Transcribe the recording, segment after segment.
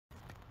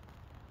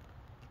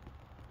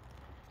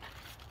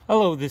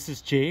Hello, this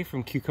is Jay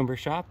from Cucumber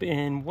Shop,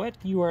 and what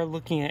you are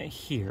looking at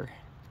here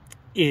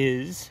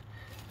is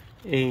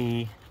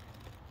a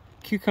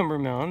cucumber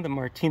melon, the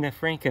Martina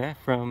Franca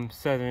from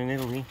southern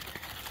Italy.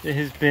 It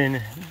has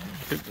been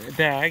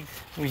bagged.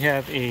 We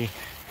have a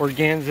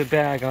organza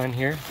bag on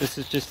here. This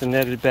is just a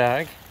netted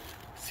bag.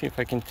 Let's see if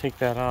I can take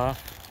that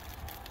off.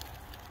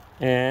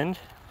 And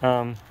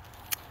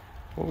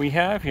what we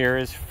have here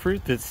is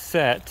fruit that's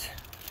set.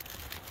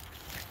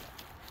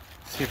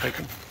 Let's see if I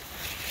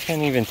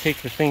can't even take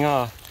the thing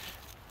off.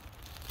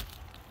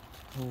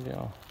 There we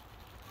go.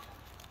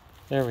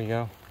 There we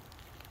go.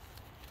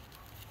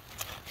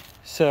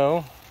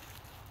 So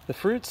the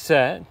fruit's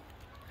set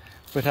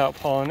without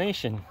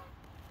pollination.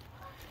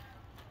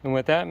 And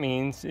what that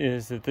means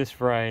is that this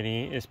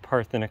variety is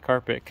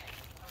Parthenocarpic.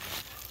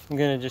 I'm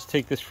going to just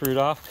take this fruit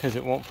off because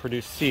it won't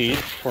produce seed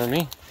for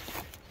me.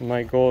 And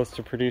my goal is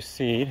to produce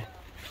seed.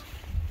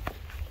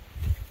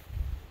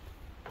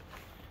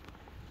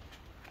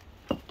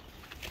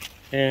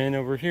 And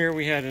over here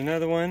we had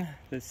another one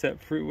that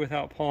set fruit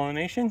without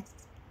pollination.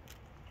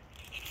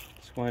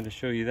 Just wanted to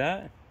show you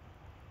that.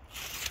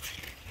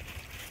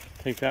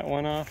 Take that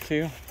one off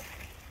too.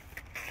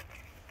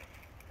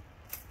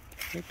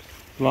 Oops,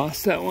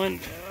 lost that one.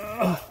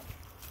 In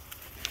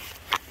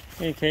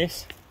any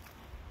case,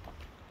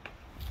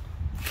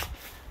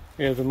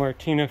 we have the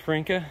Martina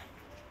Franca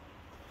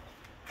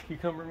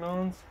cucumber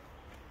melons.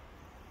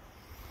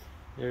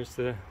 There's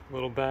the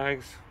little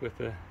bags with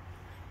the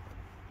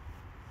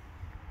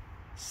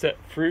set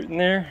fruit in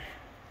there.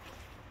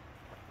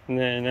 And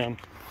then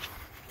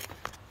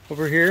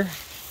over here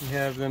we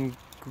have them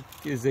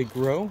as they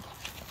grow.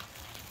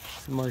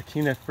 It's the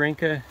Martina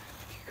Franca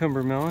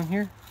cucumber melon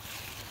here.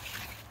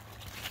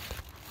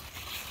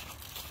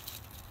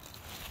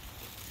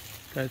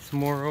 Got some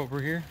more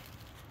over here.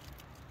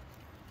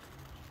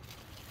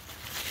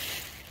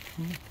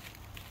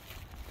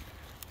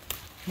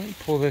 Might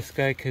pull this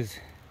guy because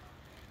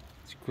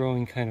it's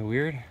growing kind of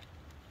weird.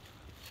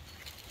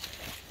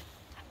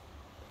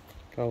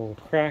 Got a little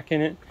crack in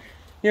it.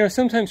 You know,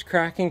 sometimes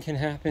cracking can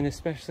happen,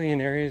 especially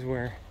in areas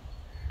where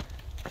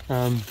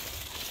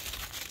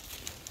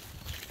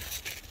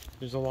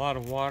there's a lot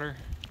of water.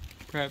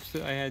 Perhaps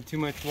I had too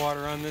much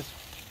water on this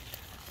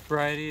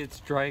variety.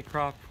 It's dry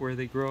crop where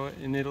they grow it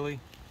in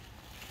Italy.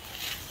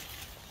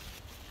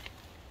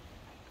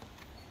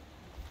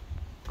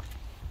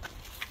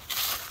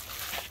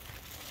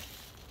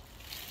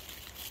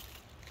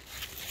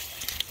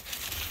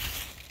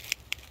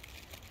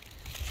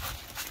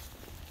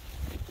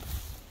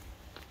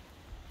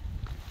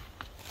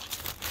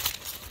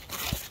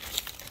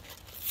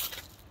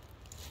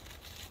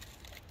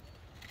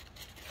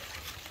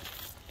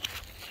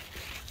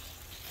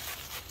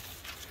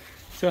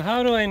 So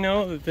how do I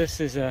know that this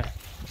is or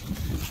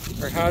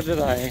how did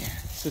I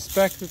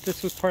suspect that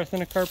this was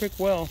Parthenocarpic?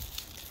 Well,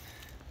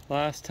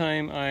 last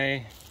time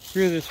I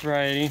grew this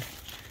variety,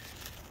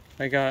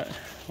 I got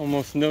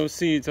almost no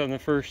seeds on the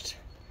first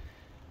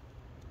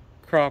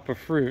crop of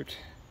fruit.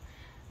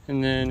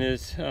 And then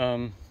as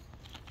the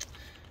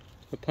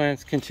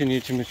plants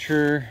continue to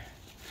mature,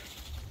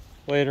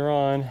 later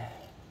on,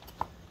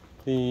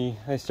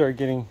 I started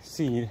getting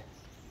seed.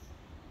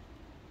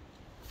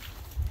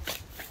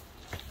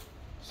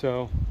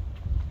 So,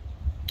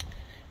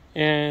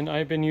 and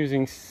I've been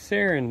using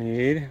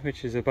Serenade,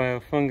 which is a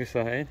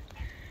biofungicide,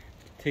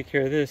 to take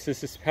care of this.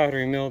 This is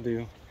powdery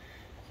mildew.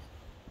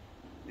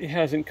 It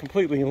hasn't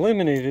completely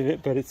eliminated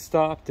it, but it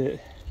stopped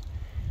it.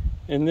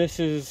 And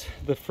this is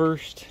the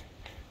first,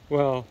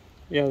 well,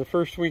 yeah, the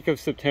first week of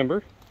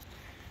September.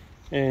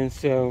 And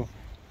so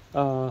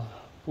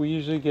we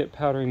usually get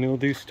powdery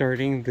mildew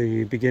starting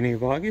the beginning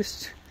of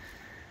August.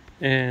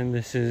 And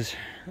this is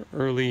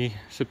early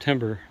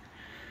September.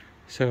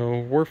 So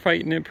we're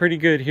fighting it pretty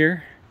good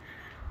here.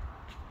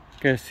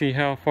 Gonna see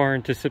how far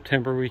into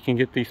September we can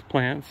get these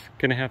plants.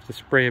 Gonna have to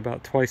spray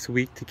about twice a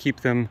week to keep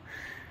them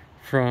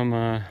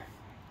from,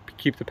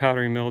 keep the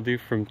powdery mildew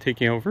from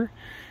taking over.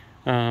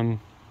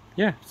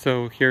 Yeah,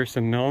 so here are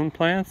some melon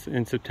plants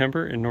in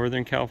September in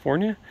Northern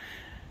California.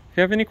 If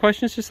you have any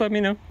questions, just let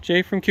me know.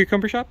 Jay from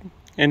Cucumber Shop,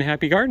 and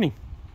happy gardening.